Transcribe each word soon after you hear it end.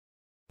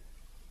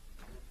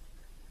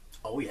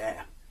Oh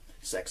yeah,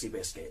 sexy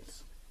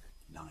biscuits.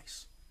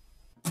 Nice.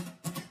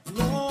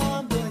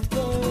 London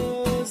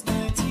Blues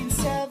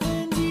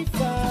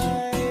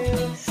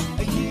 1975.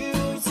 A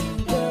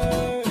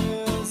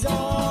YouTuber's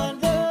on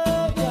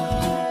the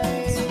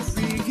rise.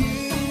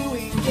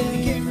 Reviewing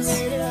games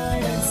late at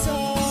night and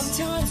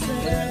sometimes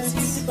friends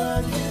used to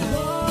bug him.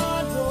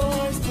 London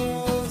Boys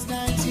Blues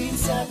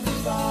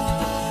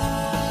 1975.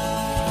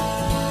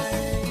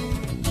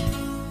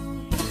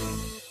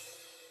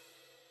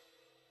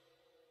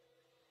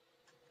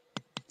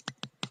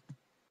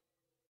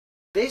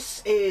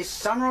 This is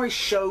Samurai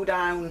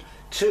Shodown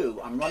 2.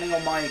 I'm running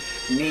on my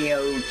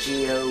NEO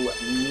GEO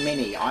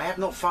Mini. I have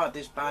not fired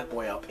this bad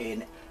boy up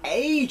in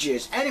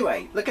ages.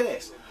 Anyway, look at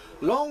this.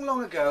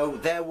 Long ago,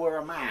 there were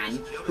a man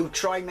who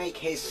tried to make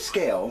his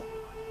skill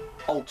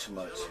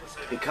ultimate.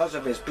 Because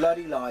of his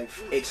bloody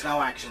life, it's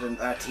no accident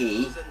that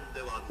he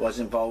was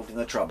involved in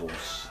the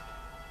Troubles.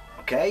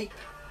 Okay?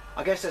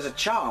 I guess there's a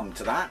charm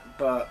to that,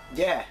 but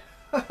yeah.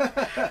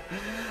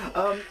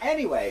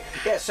 Anyway,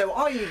 yeah, so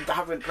I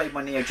haven't played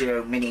my NEO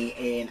GEO Mini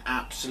in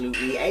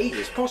absolutely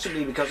ages,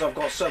 possibly because I've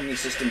got so many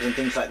systems and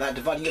things like that.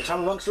 Dividing your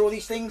time amongst all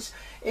these things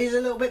is a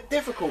little bit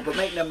difficult, but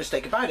make no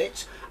mistake about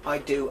it, I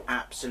do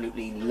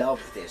absolutely love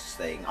this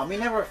thing. I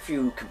mean, there are a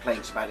few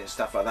complaints about it and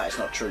stuff like that. It's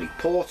not truly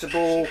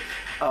portable.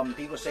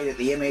 People say that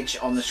the image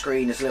on the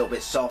screen is a little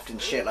bit soft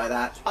and shit like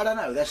that. I don't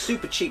know, they're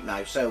super cheap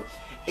now, so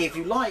if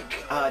you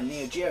like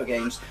NEO GEO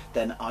games,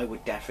 then I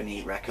would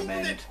definitely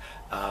recommend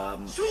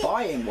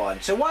buying one.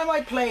 So why am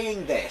I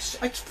playing this?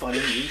 It's funny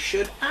you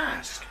should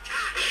ask.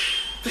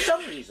 For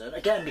some reason,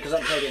 again because I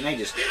haven't played it in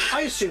ages,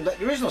 I assumed that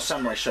the original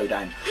Samurai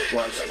Shodown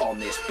was on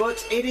this,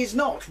 but it is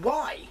not.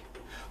 Why?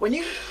 When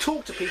you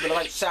talk to people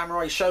about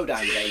Samurai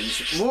Shodown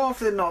games, more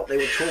often than not they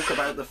will talk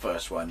about the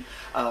first one.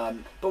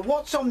 But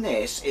what's on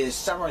this is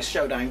Samurai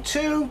Shodown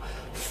 2,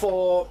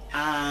 4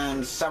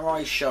 and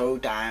Samurai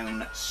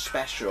Shodown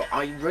Special.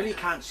 I really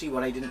can't see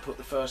why they didn't put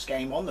the first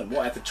game on them.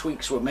 Whatever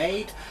tweaks were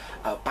made,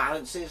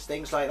 balances,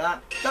 things like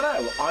that. Don't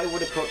know, I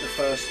would have put the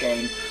first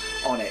game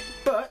on it.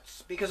 But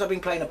because I've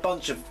been playing a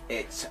bunch of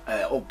it,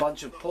 or a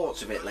bunch of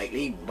ports of it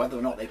lately, whether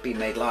or not they've been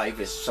made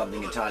live is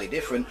something entirely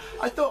different,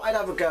 I thought I'd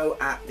have a go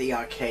at the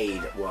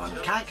arcade one.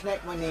 Can't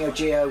connect my NEO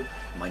GEO,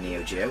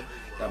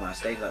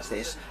 dumbass Dave, that's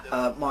this,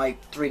 my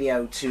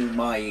 3DO to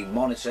my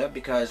monitor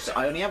because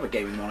I only have a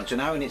gaming monitor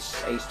now and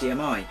it's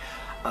HDMI.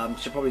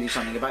 Should probably do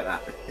something about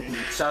that.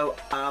 So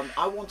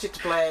I wanted to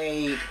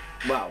play,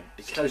 well,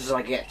 as close as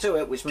I get to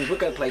it, which means we're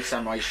going to play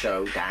Samurai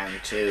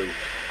Shodown 2,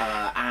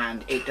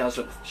 and it does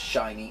look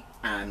shiny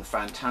and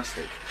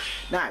fantastic.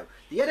 Now,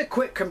 the other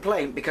quick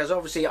complaint, because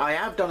obviously I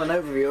have done an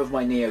overview of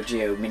my NEO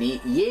GEO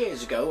Mini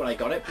years ago when I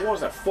got it. What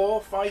was that, 4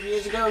 or 5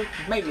 years ago?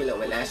 Maybe a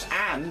little bit less.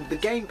 And the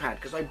gamepad,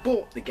 because I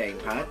bought the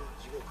gamepad.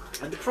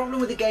 And the problem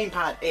with the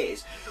gamepad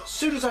is, as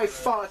soon as I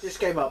fired this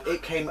game up,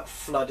 it came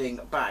flooding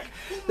back.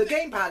 The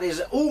gamepad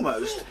is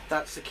almost,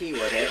 that's the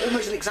keyword here,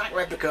 almost an exact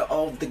replica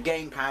of the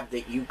gamepad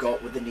that you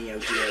got with the NEO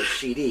GEO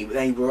CD.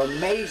 They were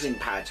amazing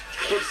pads,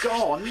 but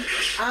gone,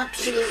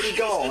 absolutely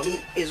gone,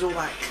 is all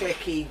that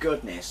clicky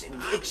goodness.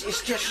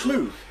 It's just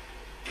smooth.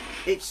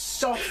 It's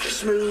soft,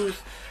 smooth,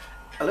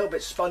 a little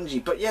bit spongy,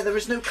 but yeah, there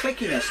is no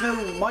clickiness,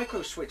 no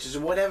micro switches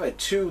or whatever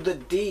to the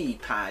D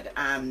pad,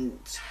 and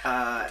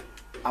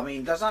I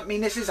mean, does that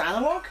mean this is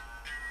analog?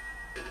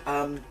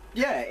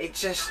 Yeah,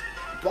 it's just,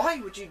 why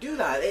would you do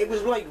that? It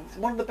was like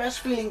one of the best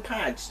feeling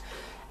pads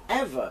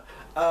ever.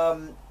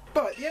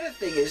 But the other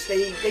thing is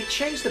they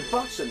changed the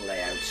button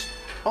layouts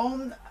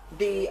on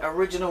the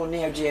original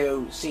NEO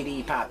GEO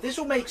CD pad. This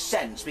will make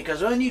sense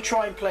because when you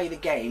try and play the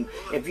game,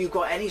 if you've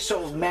got any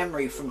sort of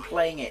memory from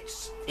playing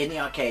it in the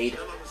arcade,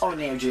 on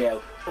NEO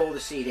GEO, or the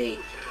CD,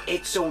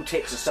 it's all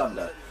tits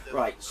asunder.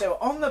 Right, so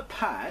on the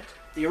pad,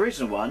 the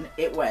original one,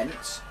 it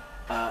went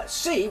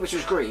C, which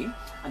was green,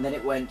 and then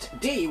it went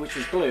D, which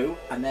was blue,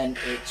 and then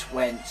it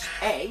went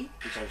A,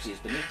 which obviously is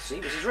beneath C,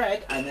 which is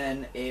red, and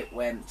then it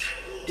went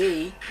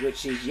D,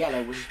 which is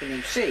yellow, which is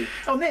beneath C.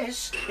 On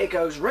this, it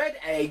goes red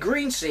A,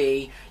 green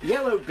C,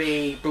 yellow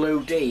B,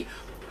 blue D.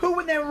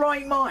 Who in their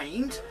right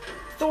mind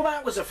thought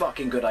that was a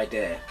fucking good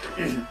idea?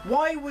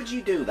 Why would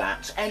you do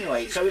that?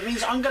 Anyway, so it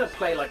means I'm going to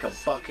play like a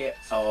bucket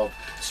of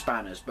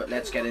spanners, but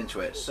let's get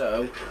into it.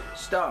 So,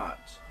 start.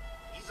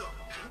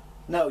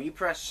 No, you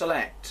press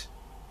select.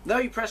 No,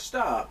 you press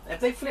start.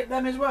 Have they flipped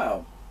them as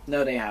well?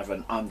 No, they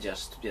haven't. I'm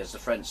just, as the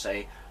French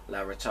say, la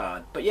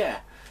retard. But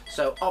yeah,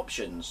 so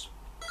options.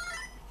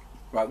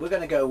 Right, we're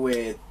going to go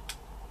with...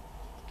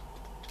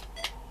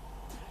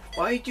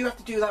 Why do you have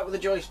to do that with the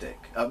joystick?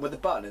 With the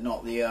button and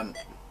not the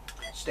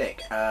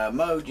stick?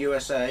 Mode,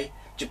 USA,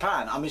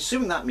 Japan. I'm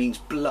assuming that means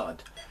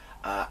blood.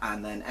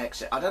 And then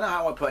exit. I don't know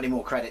how I put any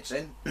more credits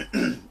in.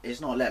 It's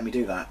not letting me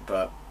do that,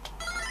 but...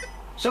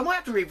 So I might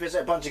have to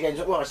revisit a bunch of games.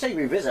 Well, I say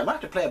revisit, I might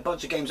have to play a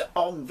bunch of games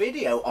on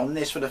video on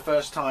this for the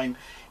first time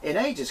in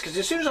ages. Because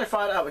as soon as I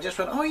fired it up, I just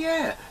went, oh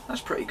yeah,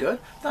 that's pretty good.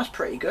 That's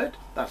pretty good.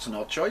 That's an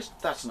odd choice.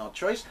 That's an odd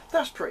choice.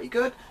 That's pretty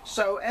good.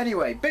 So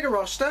anyway, bigger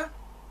roster.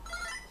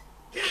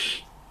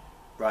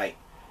 Right.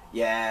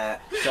 Yeah,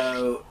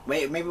 so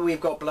maybe we've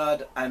got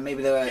blood, and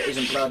maybe there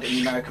isn't blood in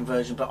the American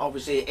version, but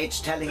obviously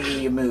it's telling you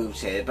your moves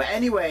here. But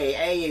anyway,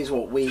 A is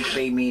what? Weak,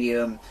 B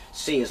medium,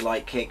 C is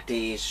light kick,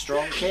 D is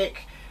strong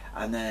kick,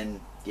 and then,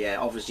 yeah,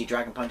 obviously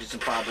dragon punches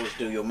and fireballs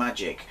do your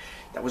magic.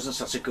 That wasn't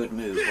such a good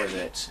move, was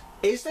it?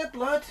 Is there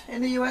blood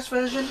in the US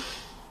version?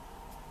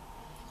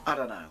 I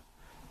don't know.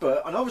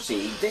 But, and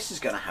obviously, this is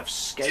going to have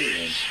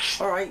scaling.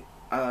 Alright,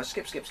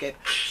 skip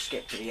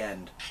to the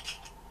end.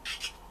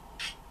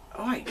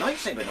 Alright,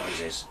 lightsaber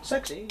noises.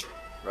 Sexy.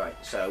 Right,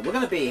 so we're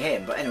going to be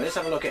him, but anyway, let's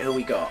have a look at who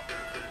we got.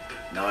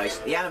 Nice.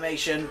 The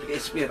animation,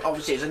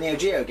 obviously it's a Neo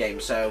Geo game,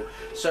 so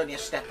certainly a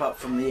step up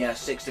from the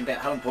 16-bit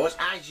home ports,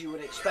 as you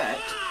would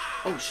expect.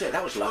 Oh shit,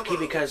 that was lucky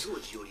because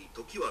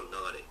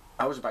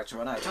I was about to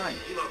run out of time.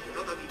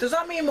 Does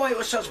that mean why it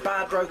was such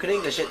bad broken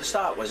English at the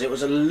start? Was it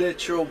was a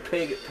literal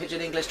pigeon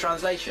English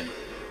translation?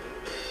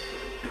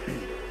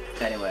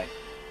 Anyway,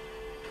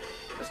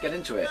 let's get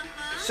into it.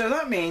 So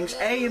that means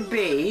A and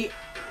B,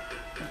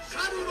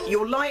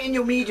 your light and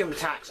your medium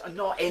attacks are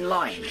not in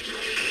line.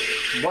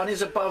 One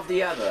is above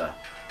the other.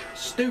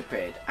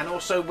 Stupid. And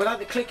also, without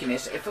the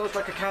clickiness, it feels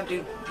like I can't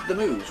do the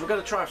moves. We're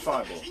going to try a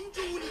fireball.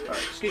 Right,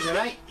 excuse me,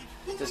 mate.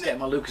 Just getting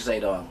my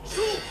Lucasade on.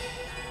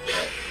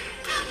 Right.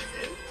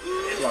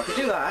 Well, I can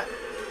do that.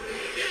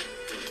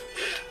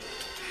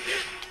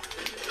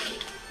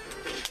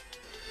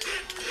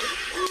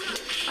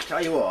 I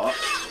tell you what,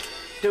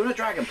 doing a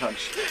dragon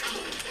punch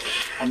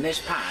on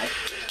this pad.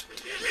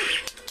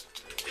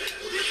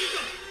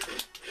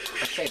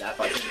 I say that,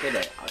 but I just did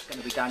it. It's going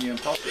to be damn near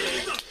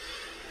impossible.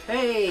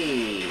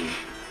 Hey!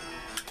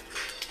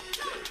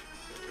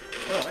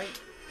 Alright.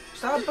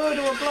 Is that a bird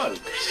or a bloke?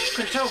 I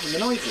couldn't tell from the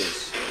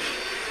noises.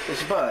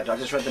 It's a bird, I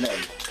just read the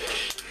name.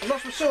 I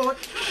lost my sword!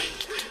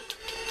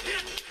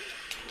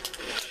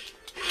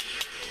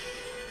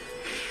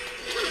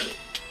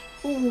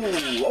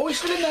 Ooh! Oh, he's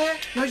still in there!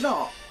 No, he's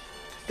not.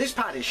 This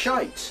pad is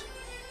shite.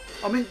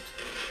 I mean,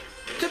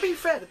 to be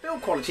fair, the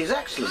build quality is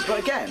excellent, but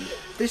again,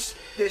 this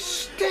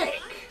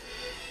stick.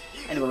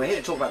 Anyway, we're here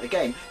to talk about the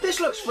game. This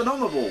looks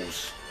phenomenal.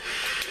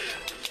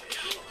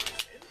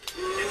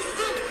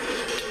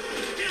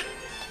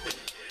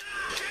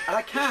 And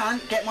I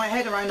can't get my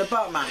head around the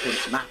button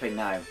mapping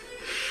now.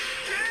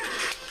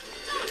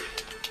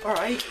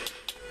 Alright.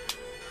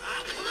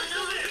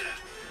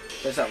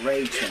 There's that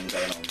rage thing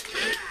going on.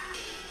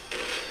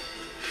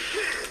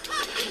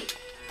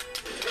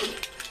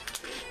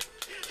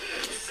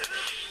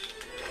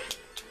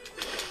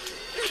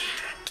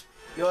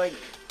 Yoink.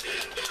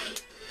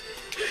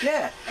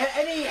 Yeah,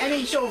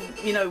 any sort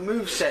of, you know,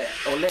 moveset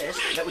or list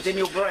that was in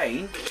your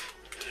brain,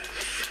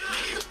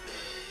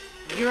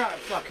 you're out of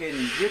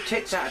fucking, your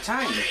tits out of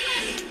town.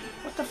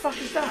 What the fuck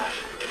is that?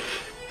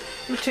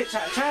 Your tits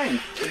out of town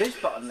with this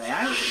button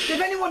layout. If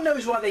anyone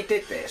knows why they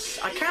did this,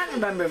 I can't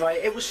remember if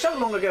it was so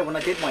long ago when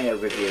I did my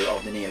overview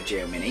of the Neo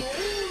Geo Mini.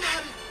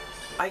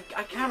 I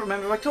can't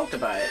remember if I talked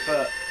about it,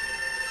 but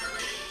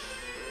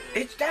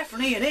it's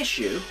definitely an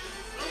issue.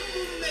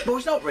 Well,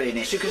 it's not really an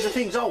issue because the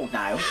thing's old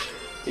now,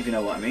 if you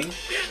know what I mean.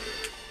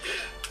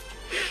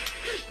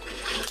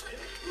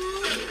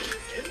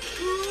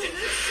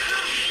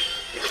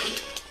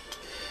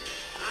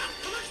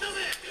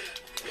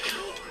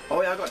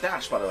 Oh yeah, I got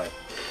dash, by the way.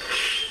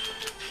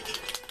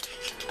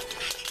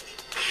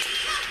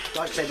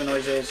 Lightsaber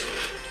noises,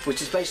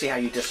 which is basically how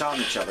you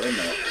disarm each other,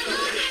 isn't it?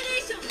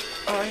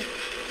 Alright.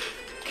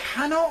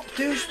 Cannot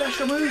do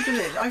special moves with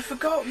it. I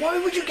forgot. Why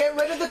would you get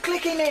rid of the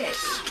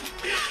clickiness?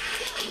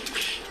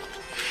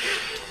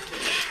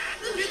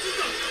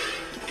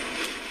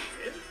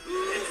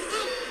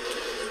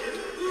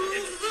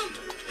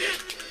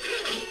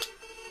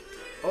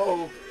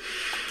 Oh,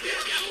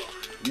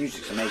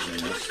 music's amazing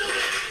in this.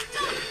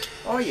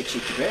 Oh, you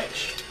cheeky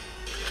bitch.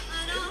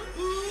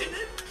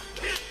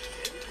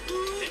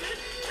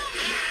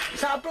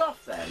 Is that a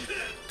bluff then?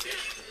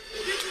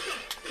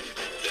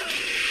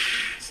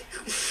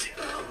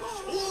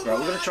 Right,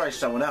 we're going to try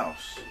someone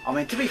else. I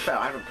mean, to be fair,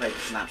 I haven't played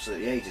this in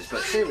absolutely ages,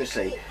 but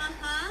seriously,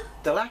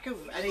 the lack of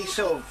any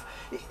sort of...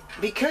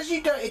 Because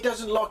it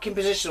doesn't lock in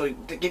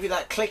position to give you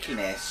that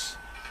clickiness,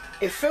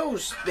 it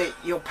feels that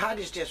your pad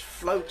is just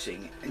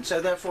floating, and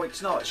so therefore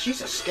it's not.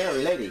 She's a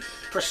scary lady.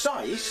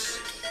 Precise,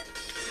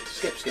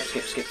 skip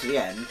to the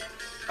end,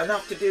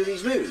 enough to do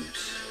these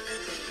moves.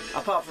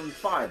 Apart from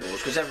fireballs,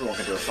 because everyone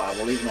can do a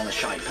fireball, even on a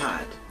shite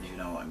pad, if you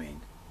know what I mean.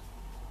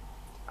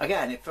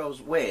 Again, it feels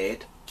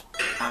weird,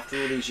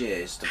 after all these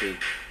years, to be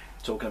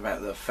talking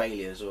about the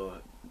failures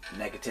or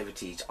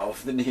negativities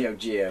of the Neo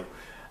Geo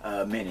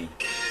Mini.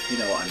 You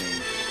know what I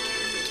mean.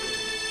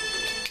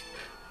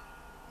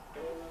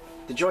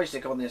 The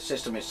joystick on the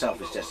system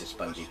itself is just as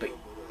spongy, but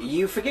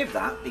you forgive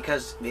that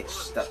because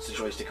that's the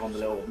joystick on the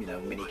little, you know,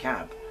 mini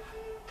cab.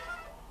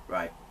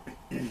 Right.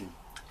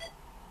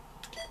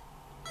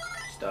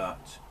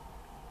 Start.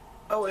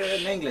 Oh, we're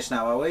in English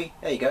now, are we?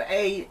 There you go.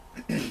 A,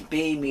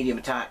 B, medium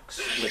attacks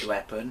with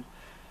weapon.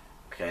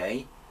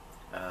 Okay.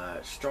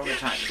 Strong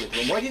attacks with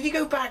one. Why did you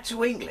go back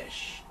to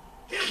English?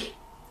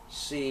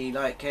 C,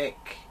 light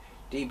kick.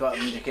 D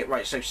button to kick.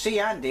 Right, so C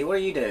and D, what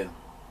do you do?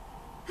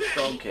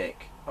 Strong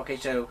kick. Okay,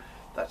 so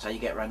that's how you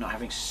get around not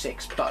having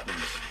 6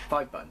 buttons.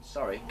 5 buttons,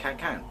 sorry. Can't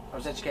count. I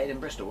was educated in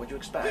Bristol, what do you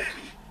expect?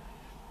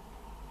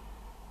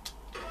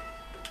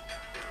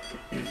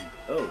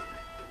 Oh,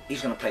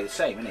 he's going to play the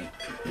same, isn't he?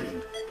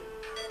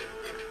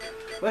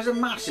 Where's a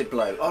massive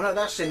bloke? Oh no,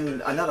 that's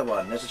in another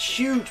one. There's a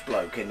huge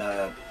bloke in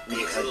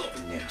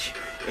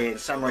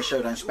Samurai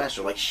Shodown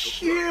Special. Like,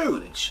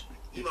 huge!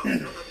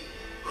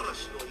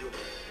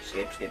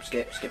 Skip to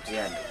the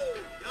end.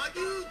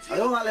 I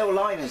know that little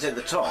line is at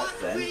the top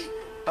then.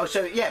 Oh,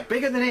 so yeah,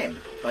 bigger than him.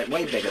 Like,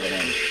 way bigger than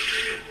him.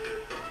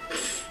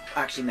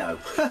 Actually, no.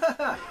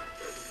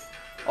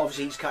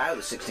 Obviously, he's cut out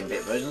the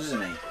 16-bit versions,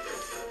 isn't he?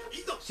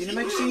 Seen the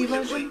Mega CD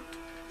version?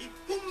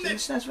 Seen the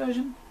SNES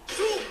version?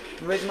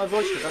 I'm raising my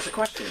voice because that's a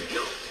question.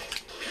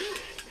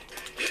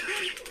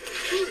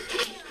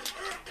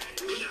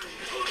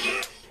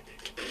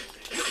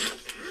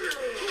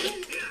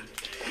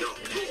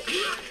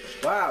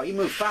 Wow, you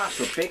move fast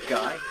for a big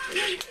guy.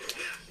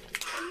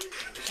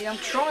 See, I'm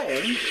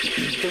trying.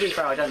 To be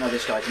fair, I don't know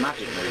this guy's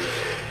magic moves.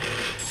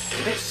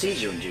 It's a bit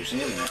seizure-inducing,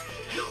 isn't it?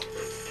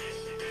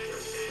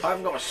 I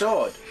haven't got a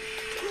sword.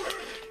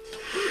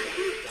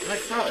 Can I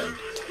throw him?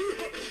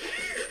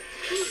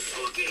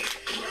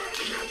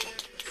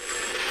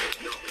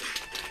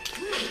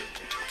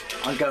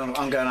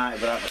 I'm going at it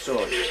without my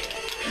sword.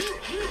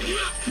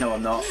 No,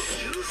 I'm not.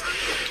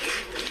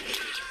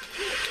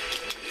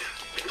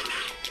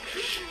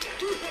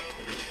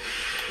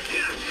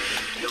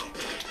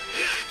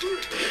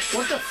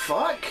 What the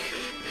fuck?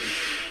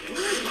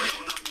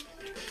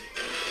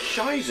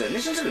 Scheiße,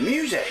 listen to the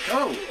music.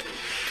 Oh.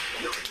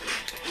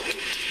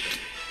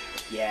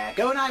 Yeah,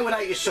 going out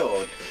without your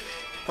sword.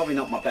 Probably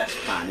not my best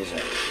plan, is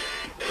it?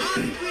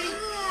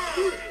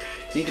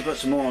 Need to put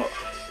some more.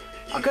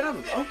 I'm gonna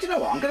have. Oh, do you know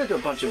what? I'm gonna do a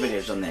bunch of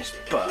videos on this,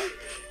 but I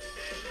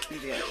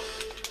need to get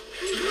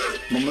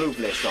my move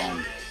list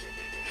on.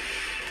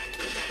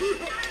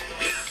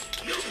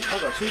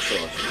 I've got 2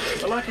 swords.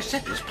 But like I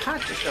said, this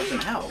pad just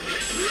doesn't help.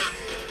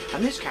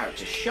 And this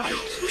character's shite.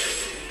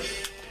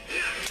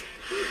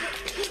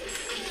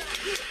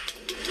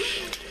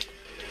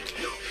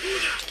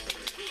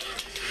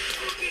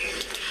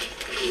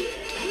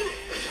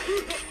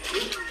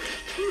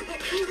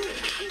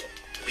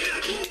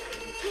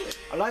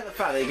 I like the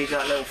fact that he gives you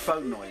that little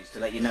phone noise to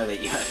let you know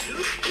that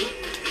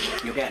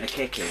you're getting a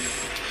kick in.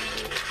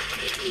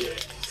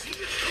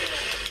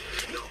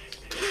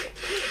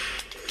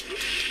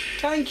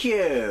 Thank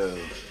you!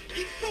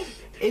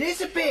 It is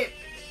a bit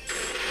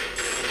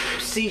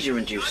seizure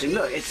inducing.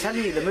 Look, it's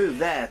telling you the move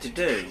there to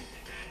do.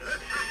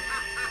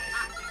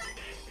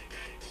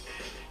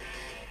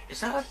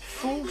 Is that a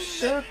full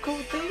circle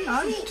thing?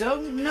 I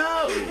don't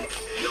know.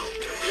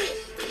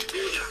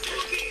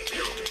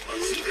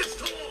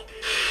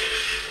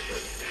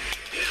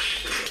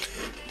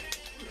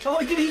 Oh,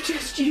 did he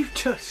just you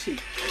Tussie?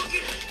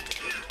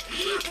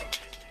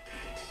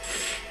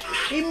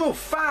 He moved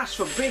fast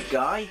for a big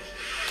guy.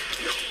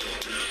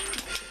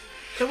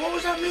 So what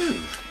was that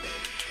move?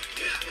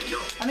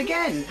 And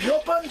again,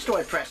 what buttons do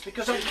I press?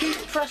 Because I keep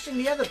pressing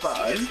the other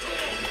button,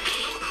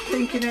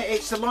 thinking that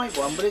it's the light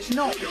one, but it's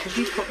not because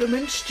you put them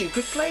in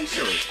stupid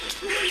places.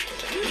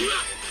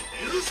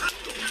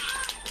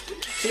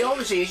 See,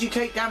 obviously, as you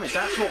take damage,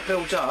 that's what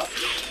builds up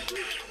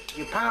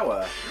your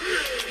power.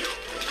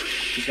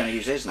 He's going to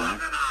use his now.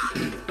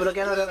 But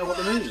again, I don't know what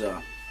the moves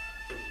are.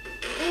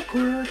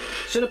 Awkward.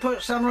 Should have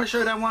put Samurai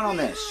Shodown 1 on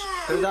this.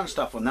 Could have done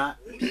stuff on that.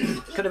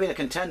 Could have been a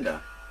contender.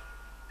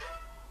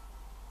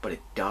 But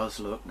it does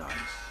look nice.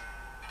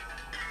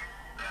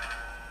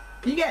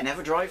 You get an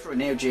Everdrive for a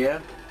Neo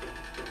Geo.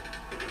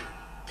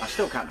 I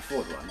still can't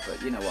afford one, but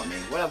you know what I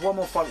mean. We'll have one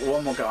more fight with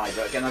one more guy,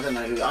 but again, I don't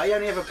know who. I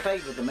only ever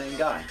played with the main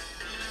guy.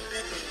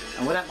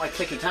 And without my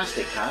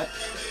clicky-tastic pad,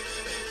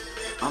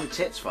 I'm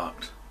tits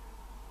fucked.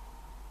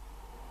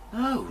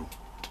 No.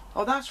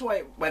 Oh, that's why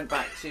it went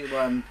back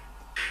to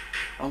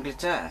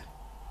Angleterre.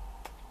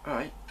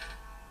 Alright.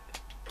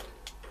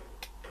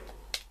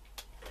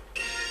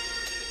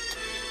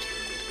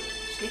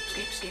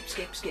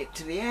 Skip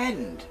to the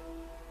end.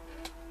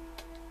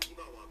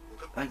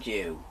 Thank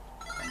you.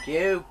 Thank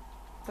you.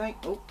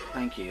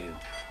 Thank you.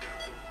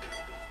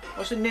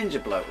 What's a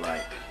ninja bloke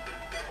like?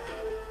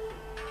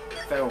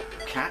 Feral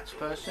cat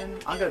person?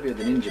 I'm gonna be with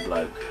the ninja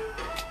bloke.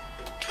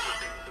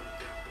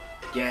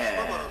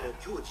 Yeah.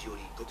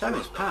 Time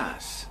has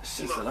passed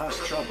since the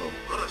last trouble.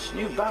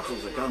 New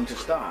battles are going to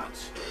start.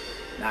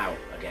 Now,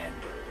 again.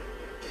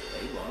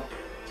 Wait, what?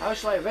 How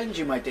shall I avenge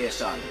you, my dear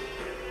son?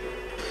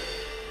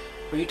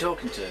 Who are you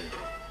talking to?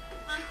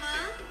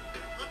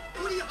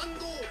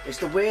 It's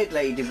the weird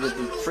lady with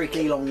the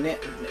freaky long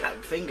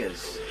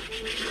fingers.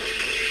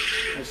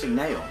 I see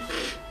nails.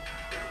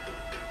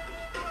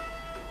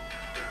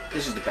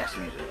 This is the best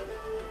music.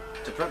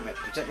 To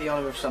protect the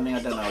honour of something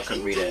I don't know, I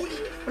couldn't read it.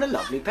 What a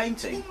lovely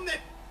painting.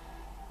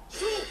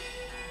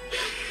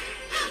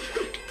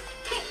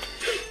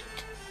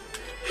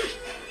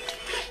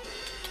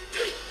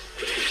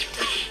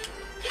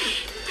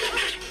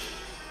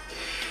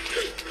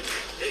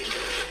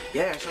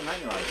 Yeah, it's on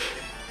manual.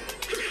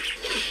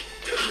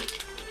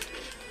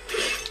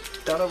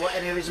 Don't know what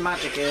any of his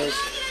magic is.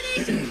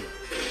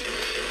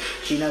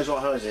 She knows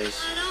what hers is.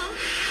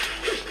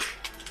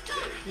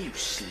 You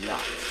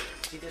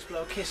slut. See this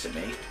blow a kiss at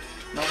me?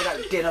 Not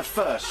without dinner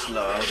first,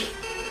 slug.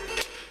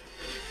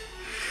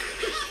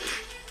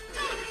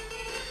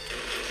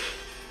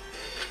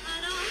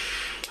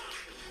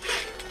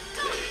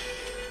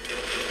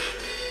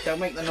 Don't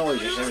make the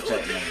noise, it's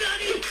irritating me.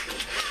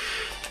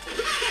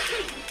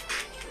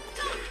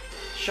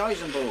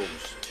 Shies and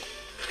balls.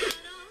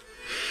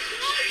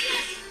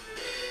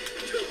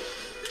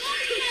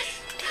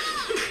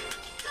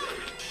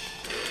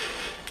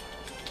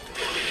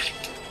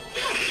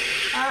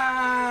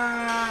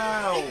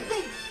 Ow!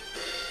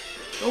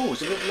 Oh,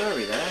 it's a bit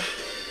blurry there.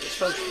 It's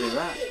supposed to do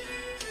that.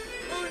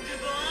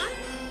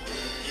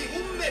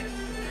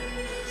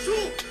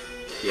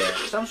 Yeah,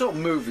 some sort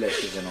of move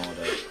list is in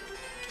order.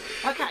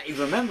 I can't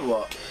even remember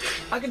what.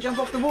 I can jump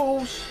off the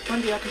walls.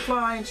 Wendy, I can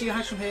fly and see your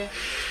house from here.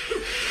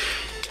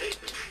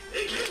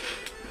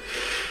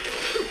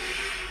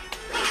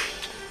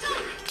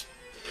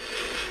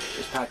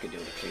 This pad could do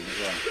all the clean as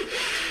well.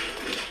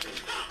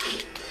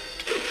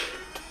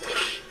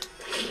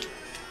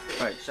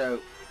 Right, so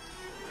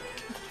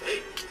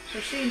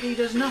C&D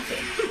does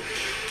nothing.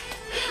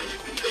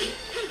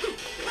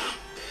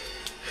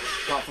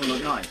 Apart from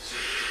look nice.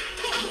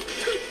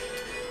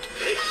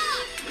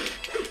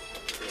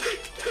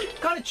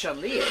 Kind of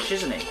Chun-Li-ish,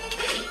 isn't he?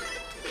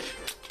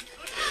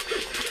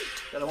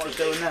 Don't know what he's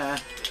doing there.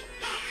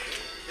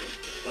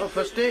 Oh,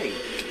 plus D.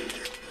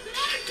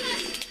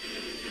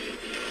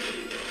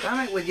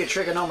 Damn it with your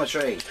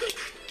trigonometry.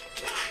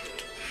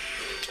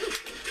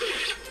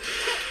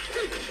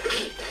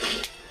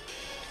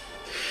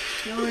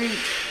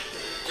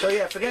 So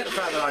yeah, forget the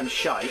fact that I'm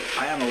shite.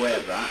 I am aware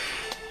of that.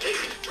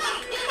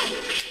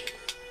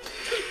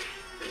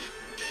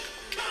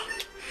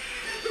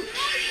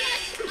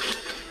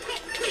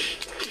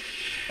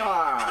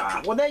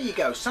 Ah, well there you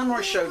go,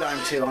 Samurai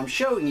Shodown 2. I'm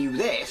showing you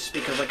this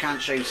because I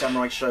can't show you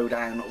Samurai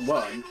Shodown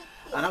 1.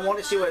 And I want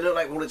to see what it looked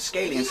like with all its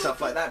scaling and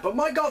stuff like that. But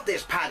my god,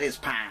 this pad is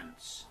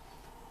pants.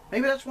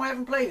 Maybe that's why I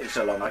haven't played it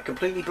so long. I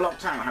completely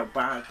blocked out how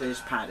bad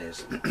this pad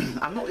is.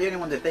 I'm not the only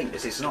one to think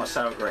this. It's not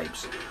sour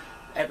grapes.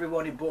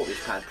 Everyone who bought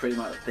this pad pretty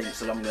much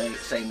thinks along the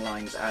same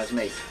lines as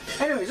me.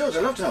 Anyways, I'd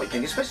love to know what you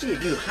think, especially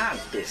if you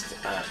have this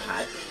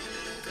pad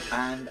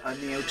and a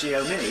NEO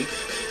GEO Mini.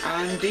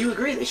 And do you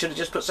agree they should have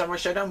just put Samurai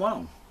Shodown 1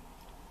 on?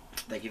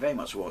 Thank you very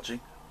much for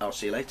watching. I'll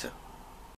see you later.